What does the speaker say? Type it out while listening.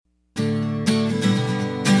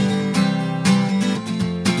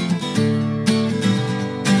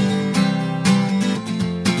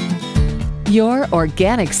Your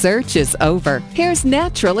organic search is over. Here's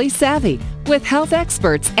Naturally Savvy with health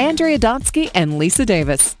experts Andrea Donsky and Lisa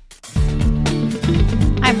Davis.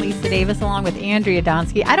 I'm Lisa Davis along with Andrea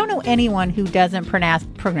Donsky. I don't know anyone who doesn't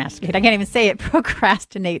procrastinate. I can't even say it,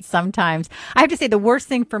 procrastinate sometimes. I have to say the worst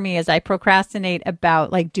thing for me is I procrastinate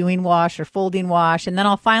about like doing wash or folding wash, and then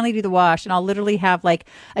I'll finally do the wash and I'll literally have like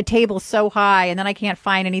a table so high and then I can't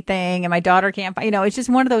find anything and my daughter can't find, it's just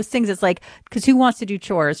one of those things. It's like, because who wants to do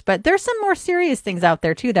chores? But there's some more serious things out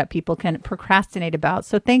there too that people can procrastinate about.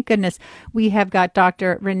 So thank goodness we have got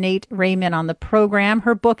Dr. Renate Raymond on the program.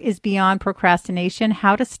 Her book is Beyond Procrastination,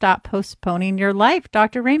 How to Stop Postponing Your Life.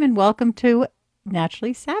 Dr. Raymond, welcome to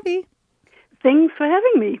Naturally Savvy. Thanks for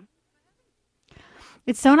having me.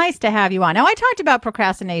 It's so nice to have you on. Now, I talked about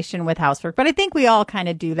procrastination with housework, but I think we all kind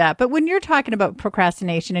of do that. But when you're talking about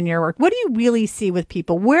procrastination in your work, what do you really see with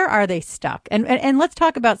people? Where are they stuck? And let's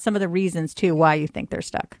talk about some of the reasons, too, why you think they're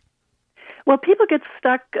stuck. Well, people get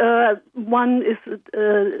stuck. One is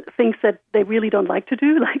things that they really don't like to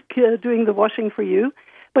do, like doing the washing for you.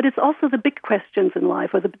 But it's also the big questions in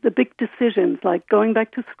life, or the big decisions, like going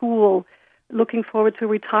back to school, looking forward to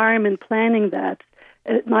retirement, planning that.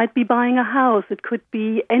 It might be buying a house. It could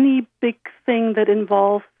be any big thing that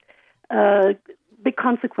involves big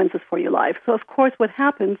consequences for your life. So, of course, what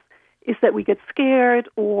happens is that we get scared,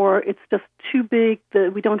 or it's just too big,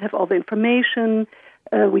 that we don't have all the information,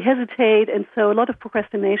 we hesitate, and so a lot of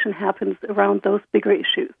procrastination happens around those bigger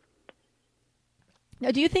issues.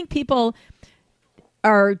 Now, do you think people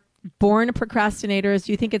are born procrastinators?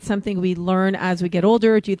 Do you think it's something we learn as we get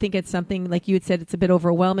older? Do you think it's something, like you had said, it's a bit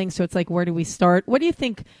overwhelming, so it's like, where do we start? What do you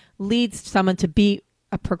think leads someone to be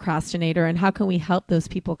a procrastinator, and how can we help those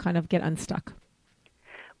people kind of get unstuck?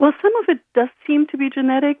 Well, some of it does seem to be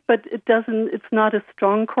genetic, but it's not a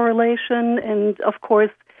strong correlation. And of course,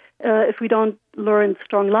 if we don't learn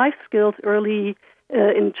strong life skills early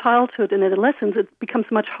in childhood and adolescence, it becomes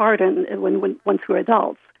much harder once we're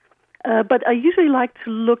adults. But I usually like to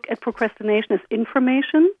look at procrastination as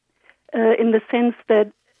information, in the sense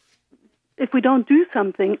that if we don't do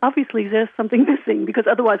something, obviously there's something missing, because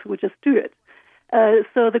otherwise we would just do it.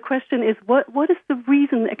 So the question is, what is the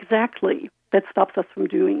reason exactly that stops us from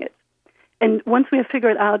doing it? And once we have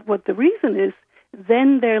figured out what the reason is,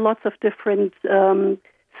 then there are lots of different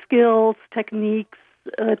skills, techniques,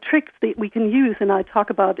 tricks that we can use, and I talk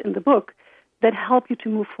about in the book, that help you to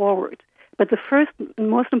move forward. But the first and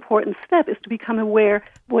most important step is to become aware,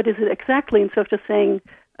 what is it exactly, instead of just saying,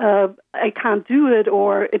 I can't do it,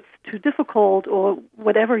 or it's too difficult, or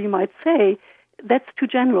whatever you might say. That's too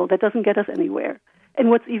general. That doesn't get us anywhere. And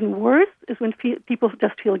what's even worse is when people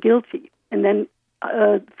just feel guilty and then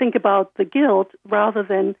think about the guilt rather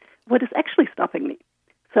than what is actually stopping me.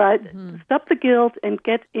 So I stop the guilt and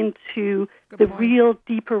get into real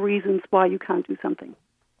deeper reasons why you can't do something.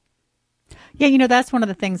 Yeah, that's one of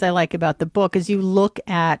the things I like about the book is you look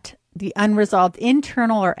at the unresolved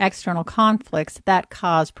internal or external conflicts that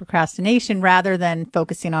cause procrastination rather than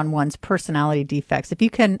focusing on one's personality defects,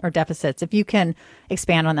 or deficits. If you can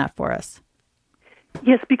expand on that for us.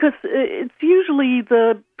 Yes, because it's usually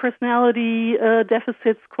the personality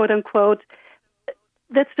deficits, quote unquote,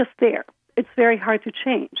 that's just there. It's very hard to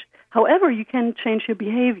change. However, you can change your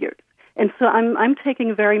behaviors. And so I'm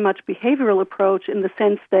taking a very much behavioral approach in the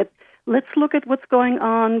sense that let's look at what's going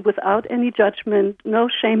on without any judgment, no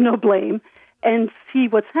shame, no blame, and see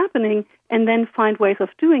what's happening, and then find ways of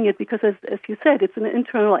doing it, because as you said, it's an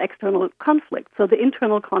internal-external conflict. So the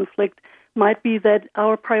internal conflict might be that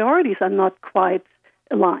our priorities are not quite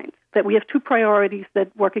aligned, that we have two priorities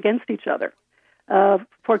that work against each other.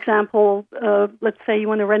 For example, let's say you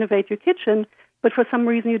want to renovate your kitchen, but for some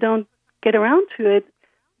reason you don't get around to it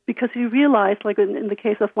because you realize, like in the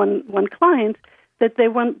case of one client, that they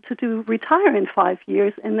want to retire in 5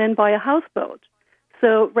 years and then buy a houseboat.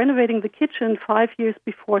 So renovating the kitchen 5 years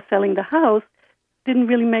before selling the house didn't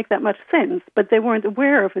really make that much sense, but they weren't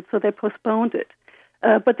aware of it, so they postponed it.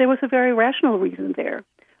 But there was a very rational reason there.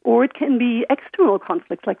 Or it can be external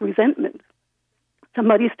conflicts like resentment.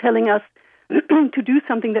 Somebody's telling us to do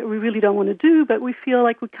something that we really don't want to do, but we feel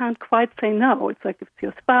like we can't quite say no. It's like if it's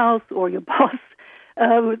your spouse or your boss.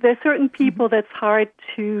 There are certain people that's hard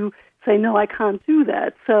to say, no, I can't do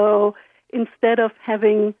that. So instead of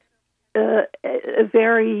having a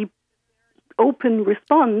very open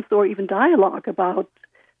response or even dialogue about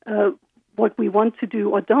what we want to do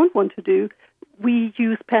or don't want to do, we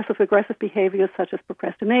use passive-aggressive behaviors such as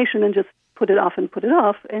procrastination and just put it off.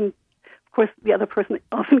 And, of course, the other person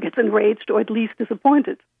often gets enraged or at least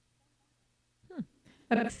disappointed.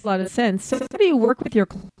 That makes a lot of sense. So how do you work with your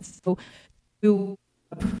clients? So do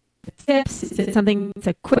tips? Is it something that's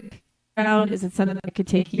a quick around? Is it something that could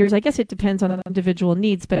take years? I guess it depends on individual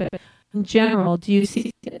needs, but in general, do you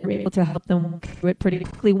see that you're able to help them through it pretty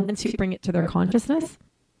quickly once you bring it to their consciousness?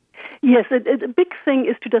 Yes, a big thing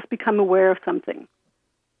is to just become aware of something.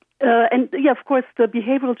 And yeah, of course, the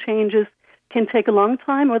behavioral changes can take a long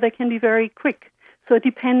time or they can be very quick. So it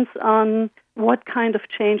depends on what kind of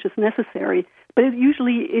change is necessary. But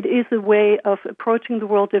usually it is a way of approaching the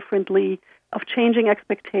world differently, of changing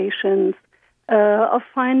expectations, of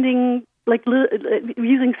finding,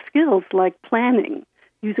 using skills like planning,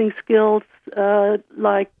 using skills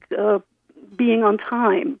like being on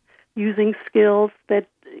time, using skills that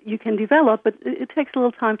you can develop, but it takes a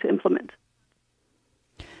little time to implement.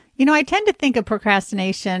 You know, I tend to think of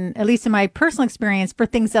procrastination, at least in my personal experience, for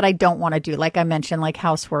things that I don't want to do, like I mentioned, like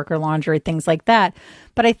housework or laundry, things like that.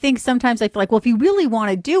 But I think sometimes I feel like, well, if you really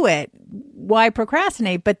want to do it, why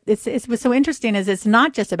procrastinate? But it's what's so interesting is it's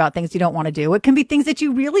not just about things you don't want to do. It can be things that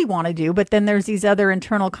you really want to do, but then there's these other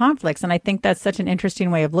internal conflicts. And I think that's such an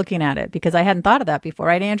interesting way of looking at it because I hadn't thought of that before,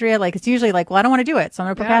 right, Andrea? Like it's usually like, well, I don't want to do it, so I'm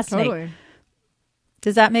going to procrastinate. Yeah, totally.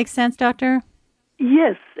 Does that make sense, Doctor?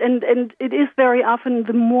 Yes, and it is very often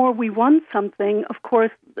the more we want something, of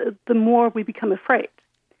course, the more we become afraid.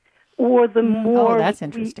 Or the more... Oh, that's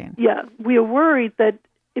interesting. We are worried that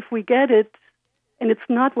if we get it and it's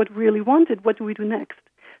not what we really wanted, what do we do next?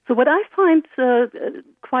 So what I find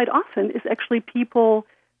quite often is actually people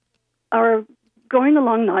are going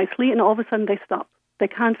along nicely and all of a sudden they stop. They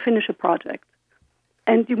can't finish a project.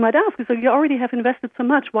 And you might ask, so you already have invested so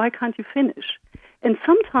much, why can't you finish? And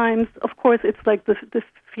sometimes, of course, it's like the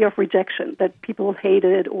fear of rejection, that people hate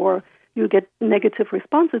it or you get negative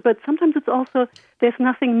responses. But sometimes it's also there's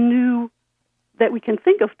nothing new that we can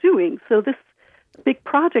think of doing. So this big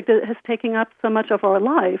project that has taken up so much of our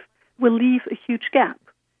life will leave a huge gap.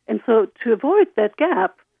 And so to avoid that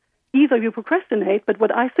gap, either you procrastinate, but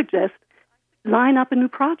what I suggest, line up a new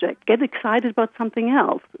project, get excited about something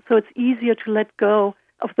else. So it's easier to let go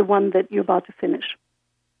of the one that you're about to finish.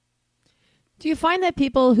 Do you find that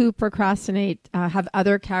people who procrastinate have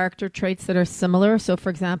other character traits that are similar? So,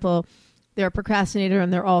 for example, they're a procrastinator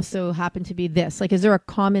and they're also happen to be this. Like, is there a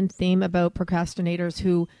common theme about procrastinators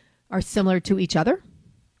who are similar to each other?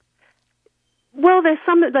 Well, there's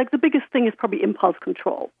some, like the biggest thing is probably impulse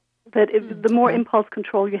control. That the more impulse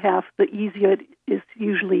control you have, the easier it is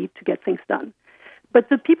usually to get things done. But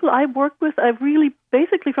the people I work with, I really,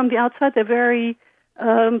 basically from the outside, they're very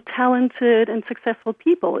talented and successful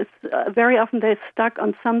people. It's very often they're stuck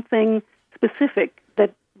on something specific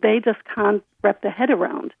that they just can't wrap their head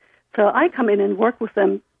around. So I come in and work with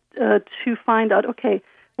them to find out, okay,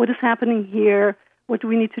 what is happening here? What do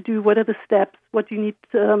we need to do? What are the steps? What do you need?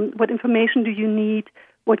 What information do you need?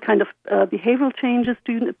 What kind of behavioral changes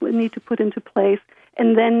do you need to put into place?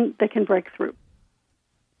 And then they can break through.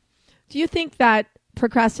 Do you think that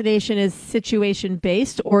procrastination is situation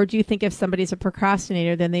based, or do you think if somebody's a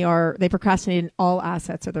procrastinator, then they procrastinate in all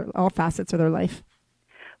facets of their life?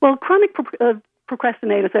 Well, chronic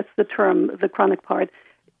procrastinators, that's the term, the chronic part,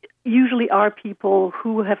 usually are people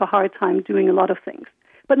who have a hard time doing a lot of things.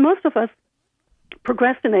 But most of us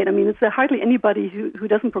procrastinate. I mean, it's hardly anybody who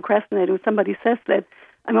doesn't procrastinate. When somebody says that,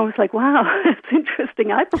 I'm always like, wow, it's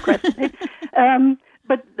interesting. I procrastinate.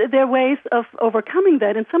 But there are ways of overcoming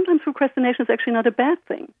that, and sometimes procrastination is actually not a bad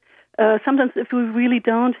thing. Sometimes if we really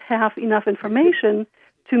don't have enough information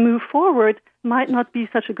to move forward, might not be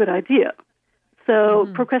such a good idea. So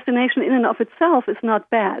procrastination in and of itself is not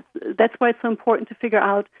bad. That's why it's so important to figure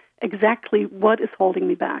out exactly what is holding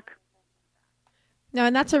me back. No,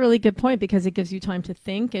 and that's a really good point because it gives you time to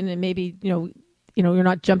think, and it maybe, you're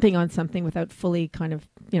not jumping on something without fully kind of,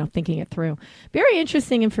 thinking it through. Very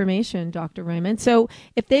interesting information, Dr. Reimann. So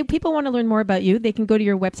if people want to learn more about you, they can go to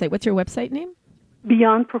your website. What's your website name?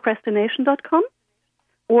 BeyondProcrastination.com.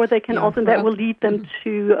 Or they can that will lead them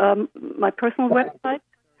to my personal website,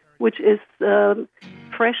 which is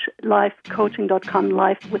FreshLifeCoaching.com,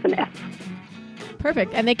 life with an F.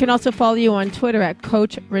 Perfect. And they can also follow you on Twitter at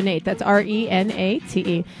Coach Renate. That's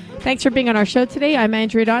Renate. Thanks for being on our show today. I'm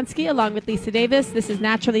Andrea Donsky along with Lisa Davis. This is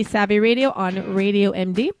Naturally Savvy Radio on Radio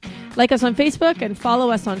MD. Like us on Facebook and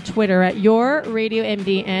follow us on Twitter at Your Radio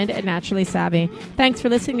MD and at Naturally Savvy. Thanks for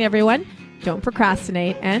listening, everyone. Don't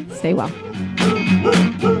procrastinate and stay well.